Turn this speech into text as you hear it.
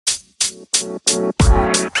Welcome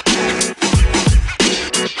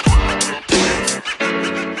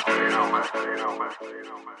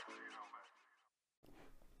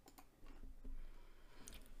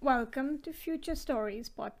to Future Stories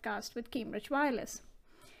podcast with Cambridge Wireless,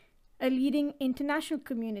 a leading international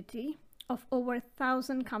community of over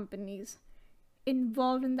 1,000 companies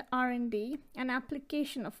involved in the R&D and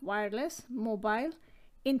application of wireless, mobile,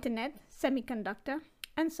 internet, semiconductor,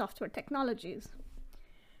 and software technologies.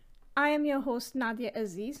 I am your host Nadia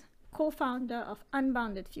Aziz, co-founder of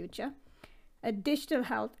Unbounded Future, a digital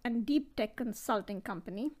health and deep tech consulting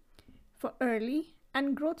company for early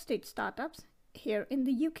and growth stage startups here in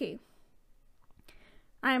the UK.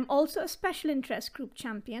 I am also a special interest group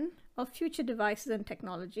champion of future devices and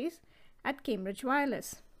technologies at Cambridge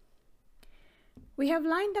Wireless. We have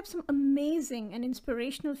lined up some amazing and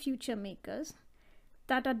inspirational future makers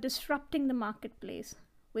that are disrupting the marketplace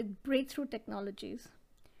with breakthrough technologies.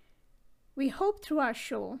 We hope through our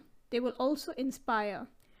show they will also inspire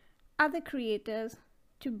other creators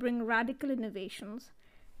to bring radical innovations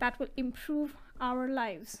that will improve our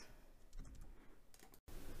lives.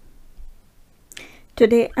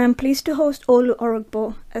 Today, I'm pleased to host Olu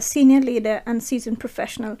Orugboh, a senior leader and seasoned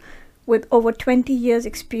professional with over 20 years'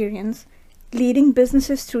 experience leading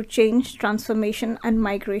businesses through change, transformation, and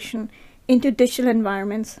migration into digital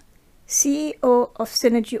environments. CEO of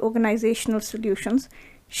Synergy Organizational Solutions,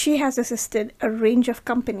 she has assisted a range of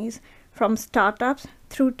companies from startups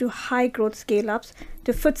through to high-growth scale-ups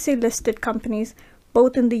to FTSE-listed companies,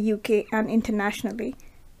 both in the UK and internationally,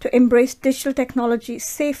 to embrace digital technology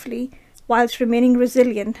safely whilst remaining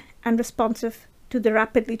resilient and responsive to the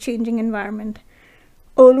rapidly changing environment.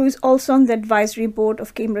 Olu is also on the advisory board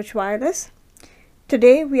of Cambridge Wireless.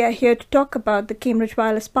 Today, we are here to talk about the Cambridge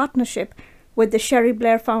Wireless partnership with the Cherie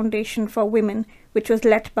Blair Foundation for Women, which was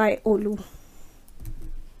led by Olu.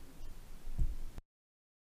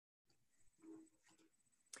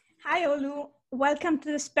 Hi, Olu. Welcome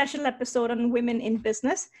to this special episode on Women in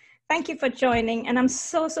Business. Thank you for joining, and I'm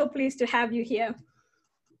so pleased to have you here.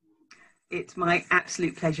 It's my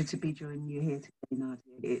absolute pleasure to be joining you here today, Nadia.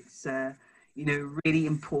 It's really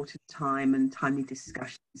important time and timely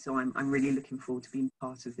discussion. So I'm really looking forward to being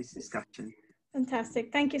part of this discussion.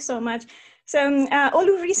 Fantastic. Thank you so much. So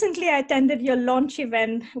Olu, recently I attended your launch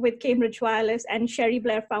event with Cambridge Wireless and Cherie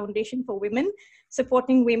Blair Foundation for Women,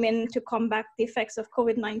 supporting women to combat the effects of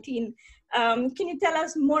COVID-19. Can you tell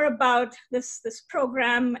us more about this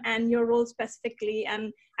program and your role specifically,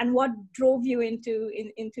 and what drove you into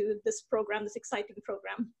this program, this exciting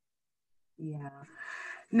program? Yeah.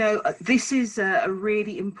 No, this is a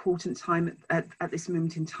really important time at this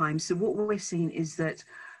moment in time. So what we're seeing is that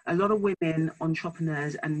a lot of women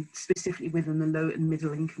entrepreneurs, and specifically within the low and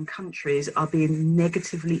middle income countries, are being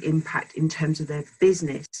negatively impacted in terms of their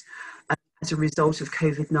business as a result of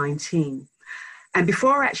COVID-19. And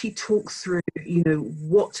before I actually talk through,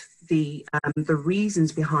 what the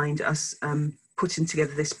reasons behind us putting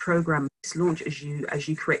together this program, this launch, as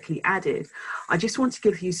you correctly added, I just want to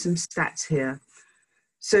give you some stats here.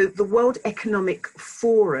 So the World Economic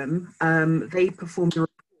Forum, they performed a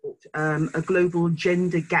report, a global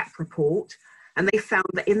gender gap report, and they found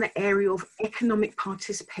that in the area of economic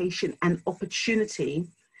participation and opportunity,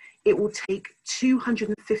 it will take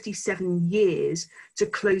 257 years to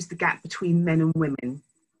close the gap between men and women.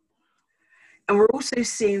 And we're also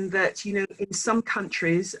seeing that, in some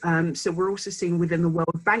countries, so we're also seeing within the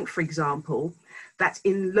World Bank, for example, that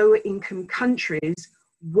in lower income countries,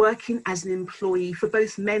 working as an employee for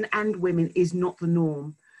both men and women is not the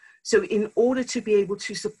norm. So in order to be able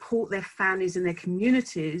to support their families and their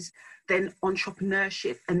communities, then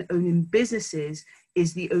entrepreneurship and owning businesses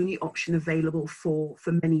is the only option available for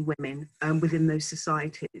many women within those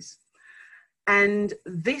societies. And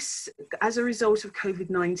this, as a result of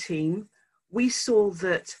COVID-19, we saw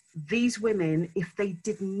that these women, if they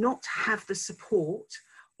did not have the support,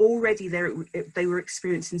 already they were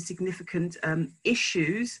experiencing significant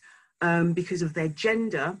issues because of their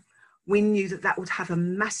gender. We knew that would have a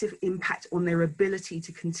massive impact on their ability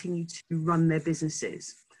to continue to run their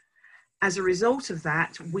businesses. As a result of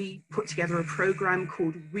that, we put together a program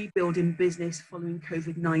called Rebuilding Business Following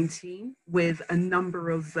COVID-19 with a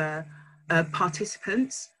number of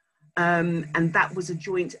participants. And that was a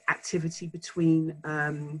joint activity between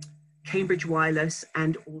Cambridge Wireless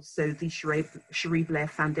and also the Cherie Blair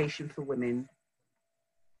Foundation for Women.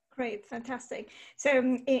 Great, fantastic.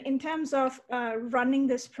 So in terms of running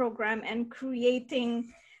this program and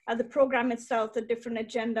creating the program itself, the different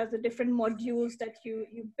agendas, the different modules that you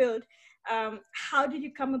build, how did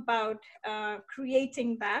you come about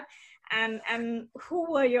creating that? And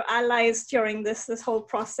who were your allies during this whole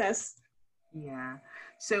process? Yeah.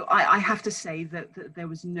 So I have to say that there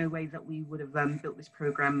was no way that we would have built this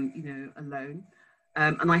program, alone.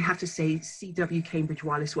 And I have to say, CW Cambridge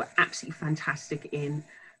Wireless were absolutely fantastic in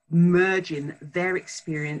merging their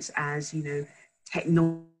experience as,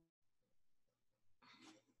 technology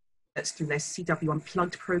through their CW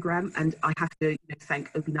Unplugged program. And I have to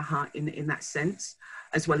thank Obi Nahar in that sense,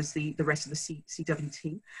 as well as the rest of the CW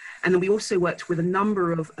team. And then we also worked with a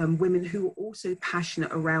number of women who were also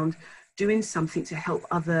passionate around doing something to help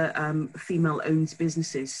other female-owned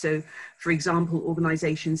businesses. So, for example,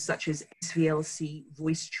 organizations such as SVLC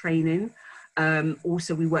Voice Training.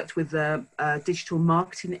 Also, we worked with a digital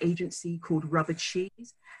marketing agency called Rubber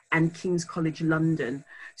Cheese and King's College London.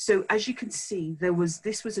 So as you can see,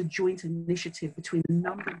 this was a joint initiative between a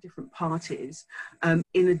number of different parties,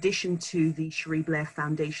 in addition to the Cherie Blair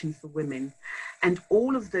Foundation for Women. And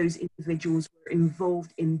all of those individuals were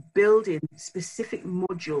involved in building specific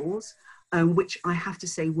modules, which I have to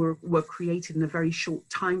say were created in a very short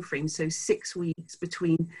time frame. So 6 weeks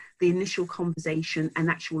between the initial conversation and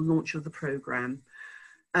actual launch of the program.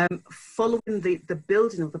 Following the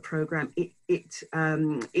building of the program,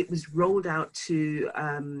 it was rolled out to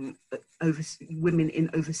over women in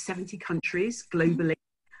over 70 countries globally,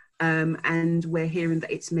 and we're hearing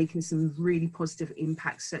that it's making some really positive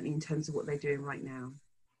impacts, certainly in terms of what they're doing right now.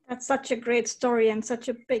 That's such a great story and such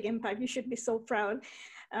a big impact. You should be so proud.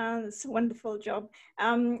 It's a wonderful job.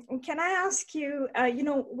 Can I ask you,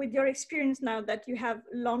 with your experience now that you have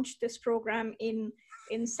launched this program in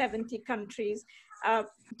 70 countries,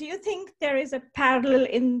 do you think there is a parallel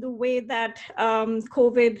in the way that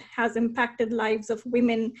COVID has impacted lives of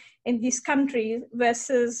women in these countries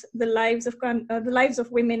versus the lives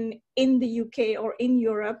of women in the UK or in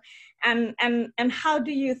Europe? And how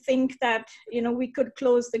do you think that we could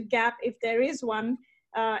close the gap, if there is one,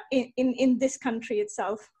 in this country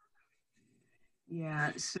itself?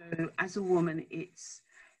 Yeah. So as a woman,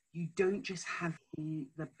 you don't just have the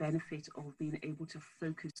benefit of being able to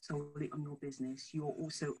focus solely on your business. You're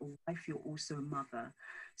also a wife, you're also a mother.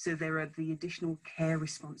 So there are the additional care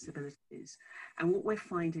responsibilities. And what we're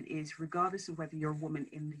finding is, regardless of whether you're a woman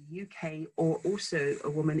in the UK or also a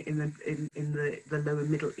woman in the lower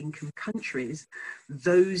middle income countries,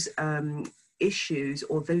 those issues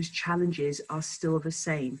or those challenges are still the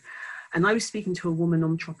same. And I was speaking to a woman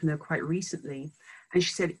entrepreneur quite recently, and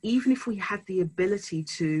she said, even if we had the ability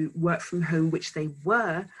to work from home, which they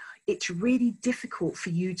were, it's really difficult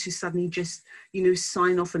for you to suddenly just,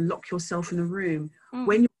 sign off and lock yourself in a room.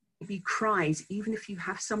 When your baby cries, even if you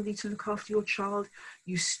have somebody to look after your child,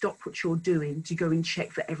 you stop what you're doing to go and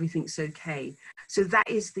check that everything's okay. So that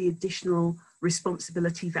is the additional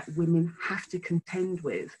responsibility that women have to contend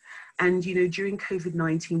with. And, during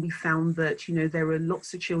COVID-19, we found that, there were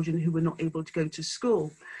lots of children who were not able to go to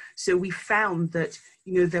school. So we found that,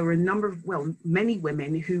 there were many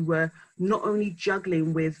women who were not only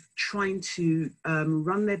juggling with trying to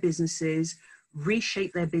run their businesses,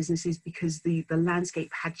 reshape their businesses because the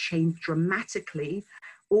landscape had changed dramatically,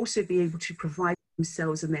 also be able to provide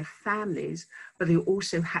themselves and their families, but they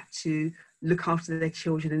also had to look after their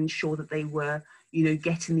children and ensure that they were,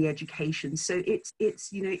 getting the education. So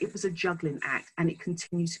it was a juggling act, and it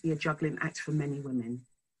continues to be a juggling act for many women.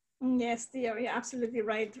 Yes, you're absolutely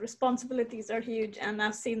right. Responsibilities are huge, and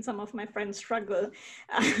I've seen some of my friends struggle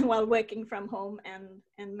while working from home,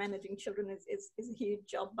 and managing children is a huge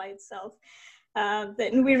job by itself.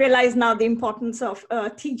 Then we realize now the importance of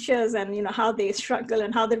teachers, and how they struggle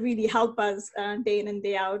and how they really help us day in and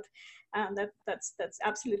day out. That's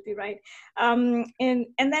absolutely right. And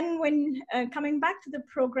then when coming back to the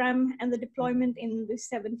program and the deployment in the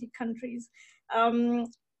 70 countries,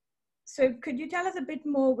 so could you tell us a bit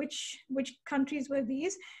more which countries were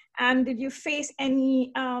these, and did you face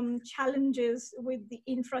any challenges with the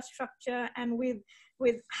infrastructure and with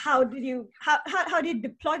how did you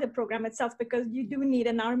deploy the program itself, because you do need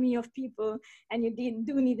an army of people, and you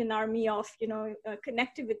do need an army of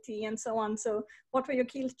connectivity and so on. So what were your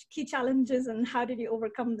key challenges, and how did you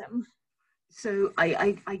overcome them? So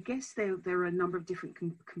I guess there are a number of different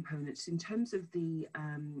components in terms of the,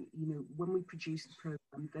 when we produced the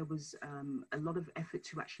program, there was a lot of effort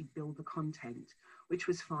to actually build the content, which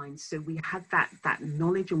was fine. So we had that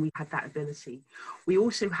knowledge and we had that ability. We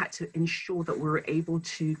also had to ensure that we were able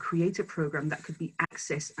to create a program that could be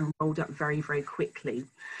accessed and rolled out very, very quickly.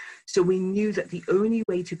 So we knew that the only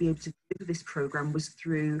way to be able to do this program was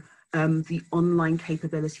through the online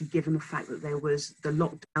capability, given the fact that there was the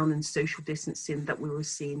lockdown and social distancing that we were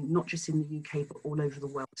seeing, not just in the UK, but all over the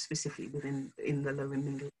world, specifically in the low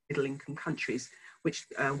and middle income countries, which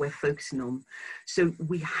we're focusing on. So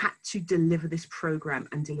we had to deliver this program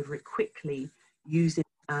and deliver it quickly using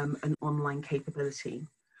an online capability.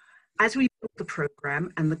 As we built the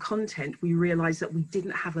program and the content, we realized that we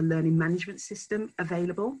didn't have a learning management system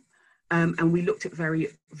available, and we looked at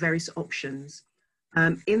various options.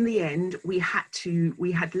 In the end, we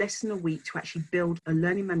had less than a week to actually build a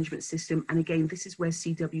learning management system. And again, this is where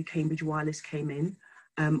CW Cambridge Wireless came in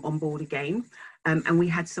on board again. And we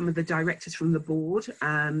had some of the directors from the board,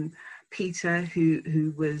 Peter,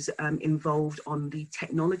 who was involved on the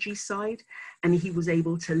technology side, and he was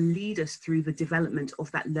able to lead us through the development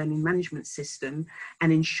of that learning management system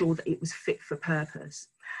and ensure that it was fit for purpose.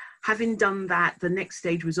 Having done that, the next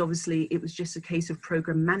stage was obviously, it was just a case of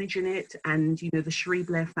program managing it. And, you know, the Cherie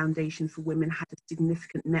Blair Foundation for Women had a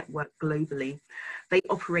significant network globally. They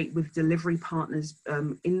operate with delivery partners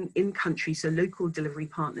in country, so local delivery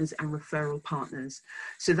partners and referral partners.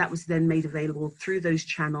 So that was then made available through those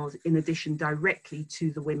channels, in addition directly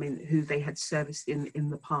to the women who they had serviced in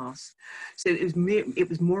the past. So it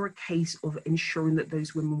was more a case of ensuring that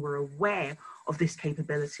those women were aware of this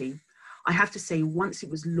capability. I have to say, once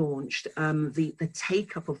it was launched, the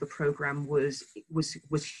take-up of the program was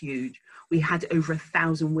huge. We had over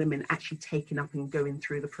 1,000 women actually taking up and going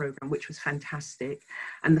through the program, which was fantastic.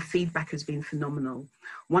 And the feedback has been phenomenal.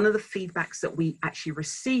 One of the feedbacks that we actually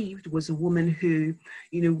received was a woman who,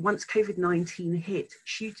 you know, once COVID-19 hit,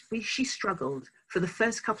 she struggled for the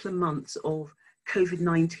first couple of months of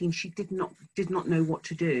COVID-19. She did not know what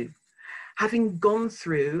to do. Having gone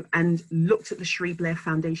through and looked at the Cherie Blair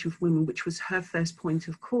Foundation for Women, which was her first point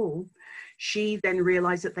of call, she then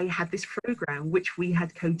realized that they had this program, which we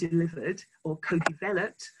had co-delivered or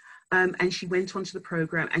co-developed. And she went onto the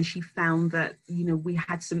program and she found that, you know, we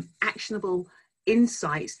had some actionable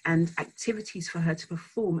insights and activities for her to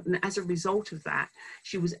perform. And as a result of that,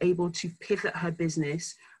 she was able to pivot her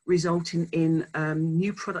business, resulting in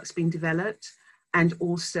new products being developed, and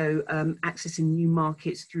also accessing new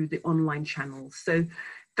markets through the online channels. So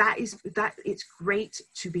it's great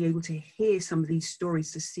to be able to hear some of these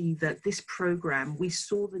stories, to see that this program, we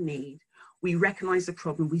saw the need, we recognized the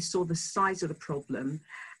problem, we saw the size of the problem,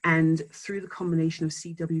 and through the combination of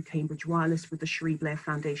CW Cambridge Wireless with the Cherie Blair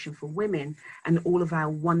Foundation for Women and all of our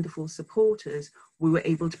wonderful supporters, we were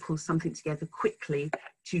able to pull something together quickly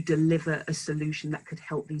to deliver a solution that could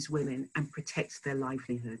help these women and protect their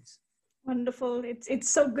livelihoods. Wonderful.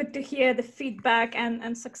 It's so good to hear the feedback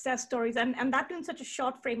and success stories, and that in such a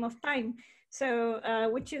short frame of time. So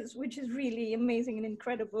which is really amazing and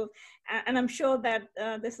incredible. And I'm sure that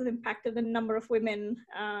this has impacted a number of women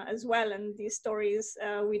as well. And these stories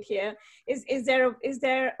we'd hear. Is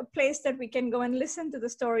there a place that we can go and listen to the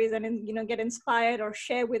stories and, you know, get inspired or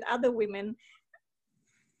share with other women?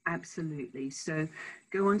 Absolutely. So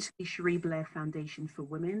go on to the Cherie Blair Foundation for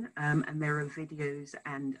Women, and there are videos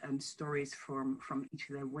and stories from each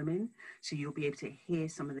of their women. So you'll be able to hear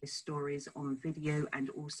some of their stories on video and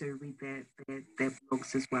also read their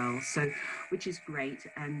blogs as well. So, which is great.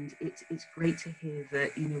 And it's great to hear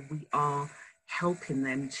that, you know, we are helping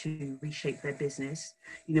them to reshape their business.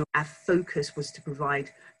 You know, our focus was to provide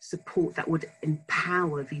support that would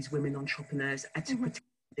empower these women entrepreneurs and to protect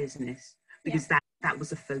the business, because that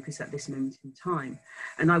was the focus at this moment in time.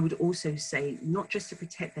 And I would also say, not just to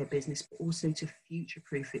protect their business, but also to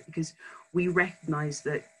future-proof it, because we recognize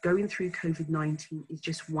that going through COVID-19 is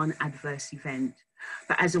just one adverse event.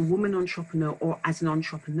 But as a woman entrepreneur or as an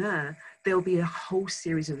entrepreneur, there'll be a whole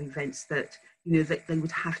series of events that, you know, that they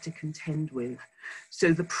would have to contend with.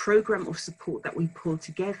 So the program of support that we pulled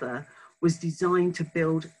together was designed to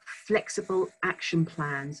build flexible action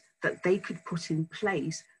plans that they could put in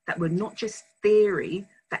place that were not just theory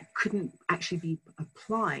that couldn't actually be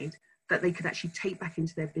applied, that they could actually take back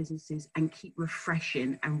into their businesses and keep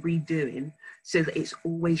refreshing and redoing, so that it's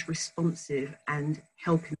always responsive and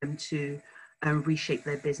helping them to reshape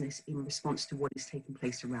their business in response to what is taking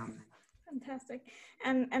place around them. Fantastic.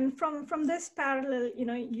 And from this parallel, you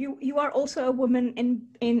know, you are also a woman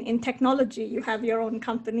in technology. You have your own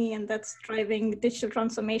company, and that's driving digital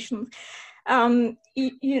transformation. From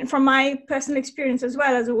my personal experience as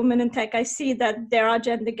well as a woman in tech, I see that there are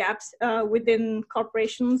gender gaps within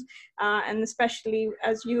corporations, and especially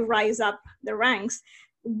as you rise up the ranks.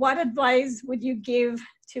 What advice would you give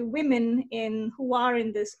to women who are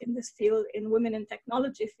in this field, in women in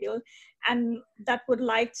technology field, and that would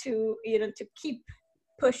like to, you know, to keep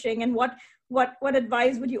pushing? And what what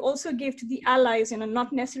advice would you also give to the allies,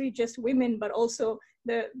 not necessarily just women, but also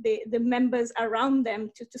the members around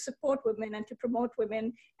them to support women and to promote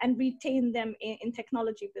women and retain them in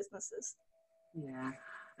technology businesses? Yeah,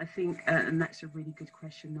 I think, and that's a really good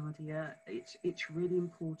question, Nadia. It's really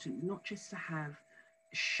important not just to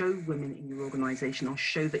show women in your organization or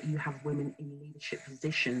show that you have women in leadership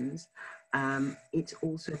positions. It's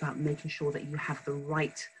also about making sure that you have the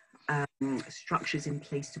right structures in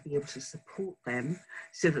place to be able to support them,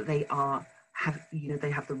 so that they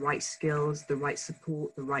have the right skills, the right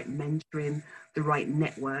support, the right mentoring, the right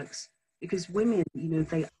networks. Because women,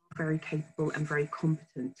 they are very capable and very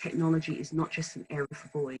competent. Technology is not just an area for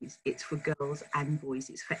boys, it's for girls and boys,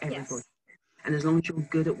 it's for everybody. Yes. And as long as you're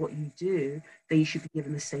good at what you do, then you should be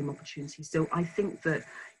given the same opportunity. So I think that,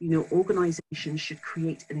 organizations should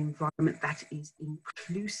create an environment that is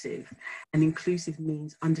inclusive. And inclusive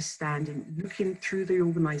means understanding, looking through the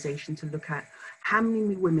organization to look at how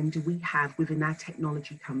many women do we have within our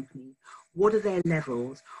technology company? What are their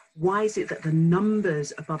levels? Why is it that the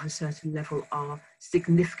numbers above a certain level are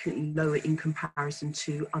significantly lower in comparison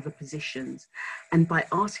to other positions? And by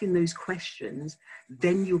asking those questions,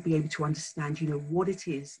 then you'll be able to understand, what it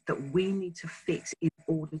is that we need to fix in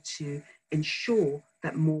order to ensure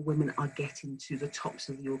that more women are getting to the tops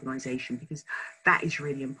of the organization, because that is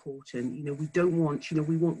really important. We don't want,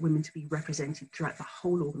 we want women to be represented throughout the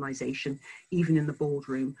whole organization, even in the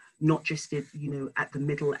boardroom, not just at, at the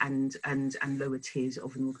middle and lower tiers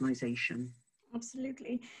of an organization.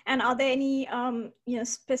 Absolutely. And are there any,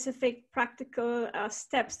 specific practical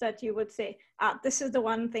steps that you would say, this is the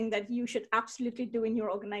one thing that you should absolutely do in your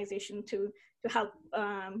organization to help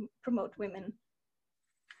promote women?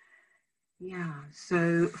 Yeah,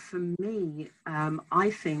 so for me, I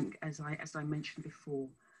think, as I mentioned before,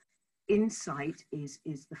 insight is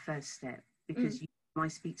the first step, because when I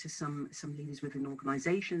speak to some leaders within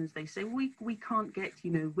organizations, they say we can't get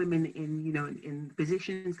women in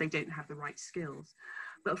positions, they don't have the right skills.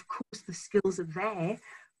 But of course the skills are there,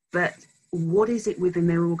 but what is it within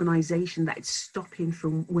their organization that is stopping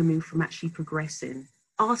women from actually progressing?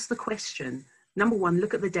 Ask the question. Number one,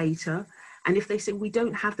 look at the data. And if they say we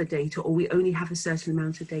don't have the data, or we only have a certain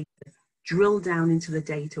amount of data, drill down into the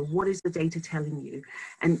data. What is the data telling you?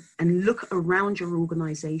 And look around your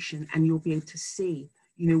organization, and you'll be able to see,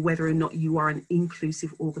 whether or not you are an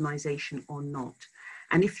inclusive organization or not.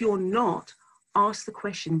 And if you're not, ask the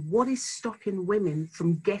question, what is stopping women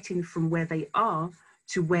from getting from where they are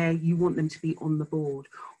to where you want them to be on the board?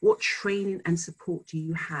 What training and support do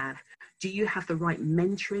you have? Do you have the right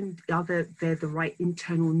mentoring? Are there the right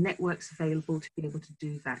internal networks available to be able to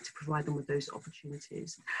do that, to provide them with those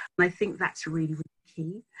opportunities? And I think that's really, really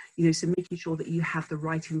key, so making sure that you have the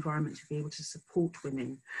right environment to be able to support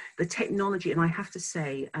women. The technology, and I have to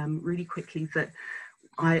say really quickly that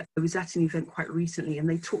I was at an event quite recently, and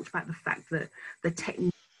they talked about the fact that the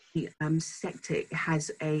technology sector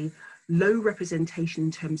has a low representation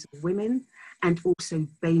in terms of women and also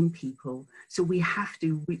BAME people. So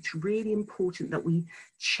it's really important that we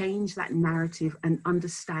change that narrative and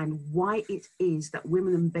understand why it is that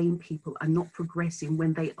women and BAME people are not progressing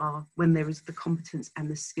when there is the competence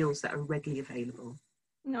and the skills that are readily available.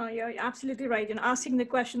 No, you're absolutely right. And asking the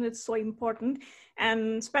question is so important.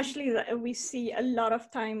 And especially that we see a lot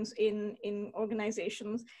of times in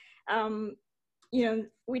organizations,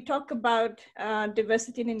 we talk about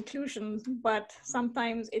diversity and inclusion, but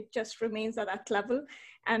sometimes it just remains at that level,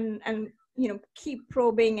 and keep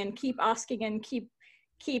probing and keep asking and keep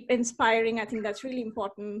inspiring. I think that's really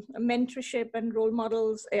important. Mentorship and role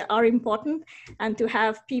models are important, and to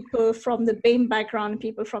have people from the BAME background,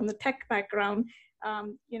 people from the tech background,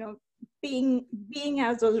 being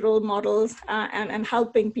as those role models and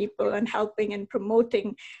helping people and helping and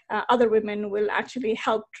promoting other women will actually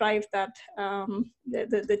help drive that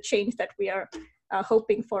the change that we are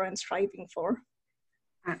hoping for and striving for.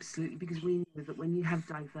 Absolutely, because we know that when you have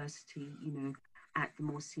diversity, at the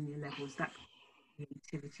more senior levels, that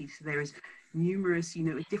creativity. So there is numerous,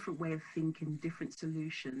 a different way of thinking, different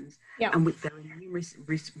solutions. Yeah. And there are numerous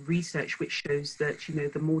research which shows that,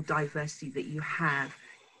 the more diversity that you have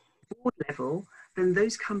board level, then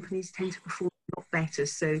those companies tend to perform a lot better.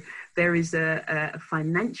 So there is a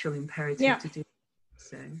financial imperative to do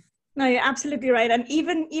so. No, you're absolutely right. And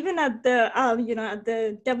even at the at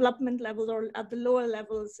the development levels or at the lower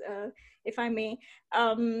levels, if I may,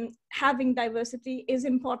 having diversity is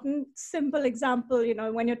important. Simple example,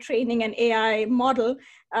 when you're training an AI model,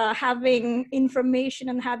 having information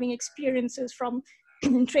and having experiences from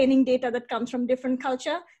training data that comes from different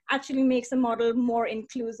culture actually makes the model more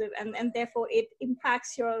inclusive, and therefore it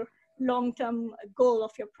impacts your long-term goal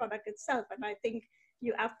of your product itself. And I think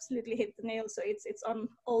you absolutely hit the nail. So it's on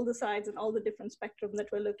all the sides and all the different spectrum that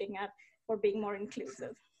we're looking at for being more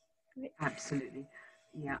inclusive. Great. Absolutely.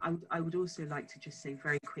 Yeah, I would also like to just say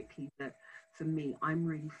very quickly that for me, I'm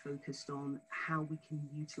really focused on how we can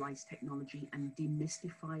utilize technology and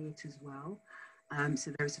demystify it as well.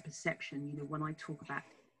 So there's a perception, you know, when I talk about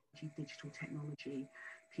digital technology,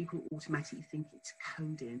 people automatically think it's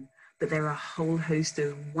coding, but there are a whole host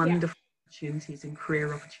of wonderful opportunities and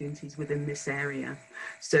career opportunities within this area.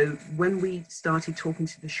 So when we started talking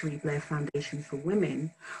to the Cherie Blair Foundation for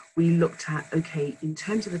Women, we looked at, okay, in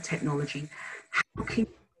terms of the technology, how can you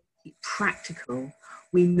make it practical?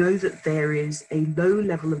 We know that there is a low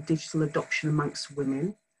level of digital adoption amongst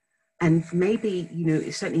women. And maybe, you know,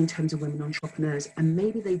 certainly in terms of women entrepreneurs, and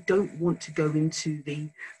maybe they don't want to go into the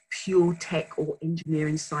pure tech or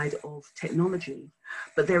engineering side of technology,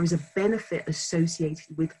 but there is a benefit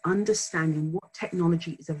associated with understanding what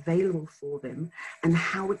technology is available for them and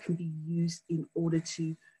how it can be used in order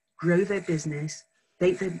to grow their business,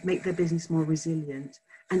 make their business more resilient,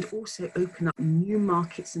 and also open up new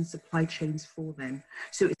markets and supply chains for them.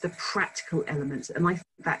 So it's the practical elements. And I think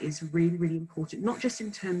that is really, really important, not just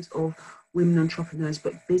in terms of women entrepreneurs,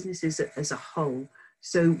 but businesses as a whole.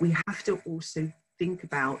 So we have to also think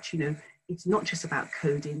about, you know, it's not just about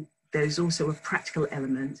coding, there's also a practical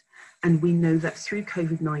element. And we know that through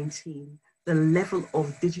COVID-19, the level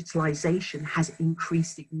of digitalization has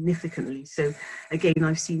increased significantly. So again,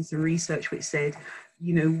 I've seen some research which said,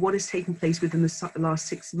 you know, what has taken place within the last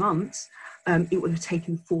 6 months, it would have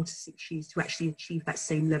taken 4 to 6 years to actually achieve that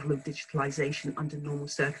same level of digitalization under normal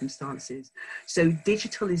circumstances. So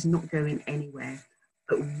digital is not going anywhere.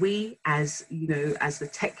 But we, as you know, as the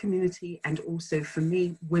tech community, and also for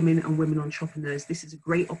me, women and women entrepreneurs, this is a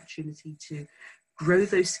great opportunity to grow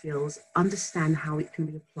those skills, understand how it can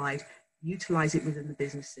be applied, utilize it within the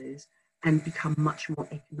businesses, and become much more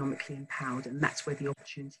economically empowered. And that's where the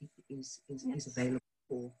opportunity is available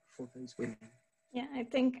for those women. Yeah, I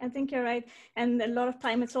think you're right. And a lot of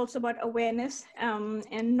time it's also about awareness, and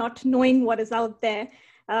not knowing what is out there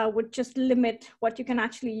would just limit what you can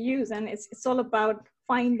actually use. And it's all about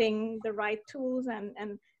finding the right tools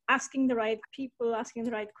and asking the right people, asking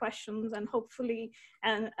the right questions, and hopefully,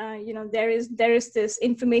 and you know, there is this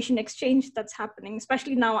information exchange that's happening.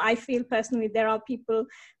 Especially now, I feel personally there are people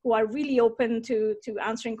who are really open to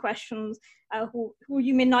answering questions, who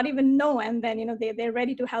you may not even know, and then, you know, they're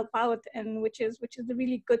ready to help out, and which is the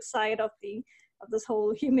really good side of this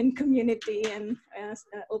whole human community, and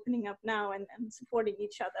opening up now and supporting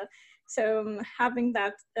each other. So having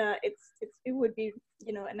that, it would be,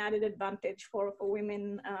 you know, an added advantage for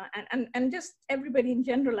women, and just everybody in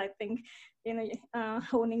general. I think, you know,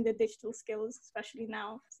 honing the digital skills, especially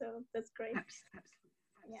now. So that's great.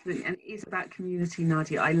 Absolutely. And it is about community,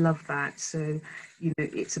 Nadia. I love that. So, you know,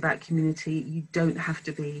 it's about community. You don't have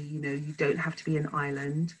to be, you know, you don't have to be an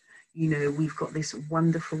island. You know, we've got this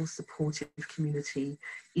wonderful supportive community,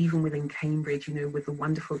 even within Cambridge, you know, with the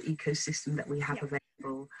wonderful ecosystem that we have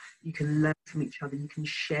available. You can learn from each other, you can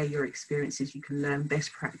share your experiences, you can learn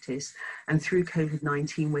best practice. And through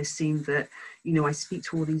COVID-19, we're seeing that, you know, I speak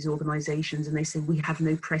to all these organizations and they say, we have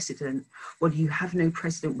no precedent. Well, you have no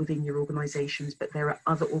precedent within your organizations, but there are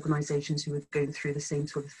other organizations who are going through the same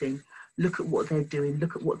sort of thing. Look at what they're doing,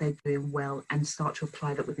 look at what they're doing well, and start to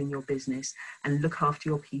apply that within your business, and look after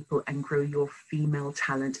your people and grow your female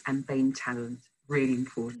talent and BAME talent. Really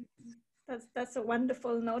important. That's a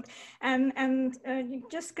wonderful note. And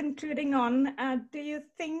just concluding on, do you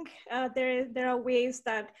think there are ways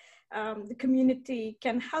that the community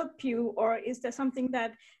can help you, or is there something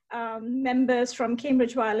that members from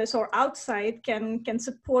Cambridge Wireless or outside can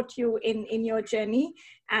support you in your journey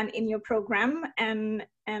and in your program, and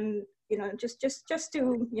you know, just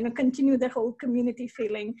to, you know, continue the whole community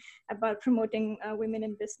feeling about promoting women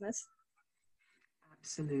in business?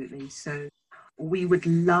 Absolutely. So we would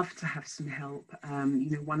love to have some help. You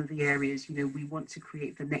know, one of the areas, you know, we want to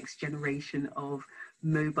create the next generation of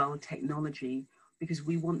mobile technology, because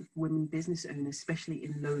we want women business owners, especially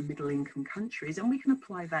in low and middle income countries, and we can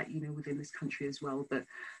apply that, you know, within this country as well. But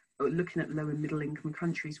looking at low and middle income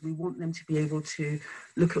countries, we want them to be able to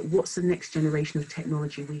look at what's the next generation of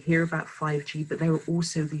technology. We hear about 5G, but there are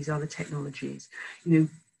also these other technologies. You know,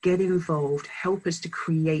 get involved, help us to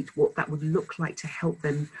create what that would look like to help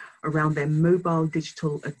them around their mobile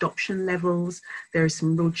digital adoption levels. There are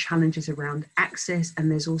some real challenges around access, and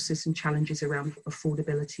there's also some challenges around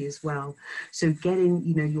affordability as well. So getting,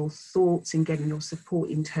 you know, your thoughts and getting your support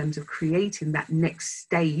in terms of creating that next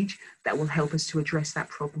stage that will help us to address that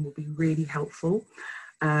problem will be really helpful.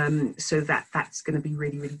 So that's going to be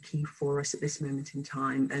really, really key for us at this moment in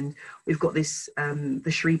time. And we've got this,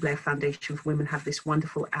 the Cherie Blair Foundation for Women have this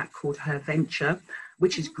wonderful app called Her Venture,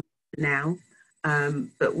 which is great now.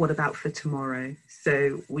 But what about for tomorrow?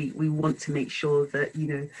 So we want to make sure that, you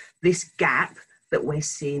know, this gap that we're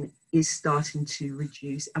seeing is starting to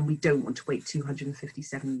reduce, and we don't want to wait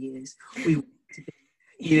 257 years. We want to be,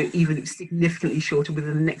 you know, even significantly shorter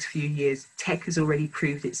within the next few years. Tech has already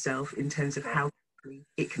proved itself in terms of how quickly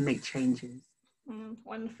it can make changes.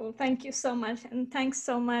 Wonderful. Thank you so much. And thanks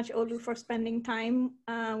so much, Olu, for spending time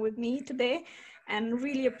with me today, and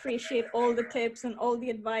really appreciate all the tips and all the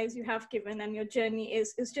advice you have given, and your journey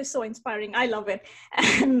is just so inspiring. I love it.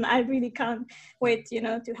 And I really can't wait, you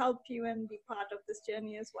know, to help you and be part of this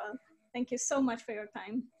journey as well. Thank you so much for your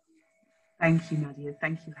time. Thank you, Nadia.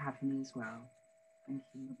 Thank you for having me as well. Thank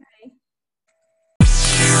you. Bye.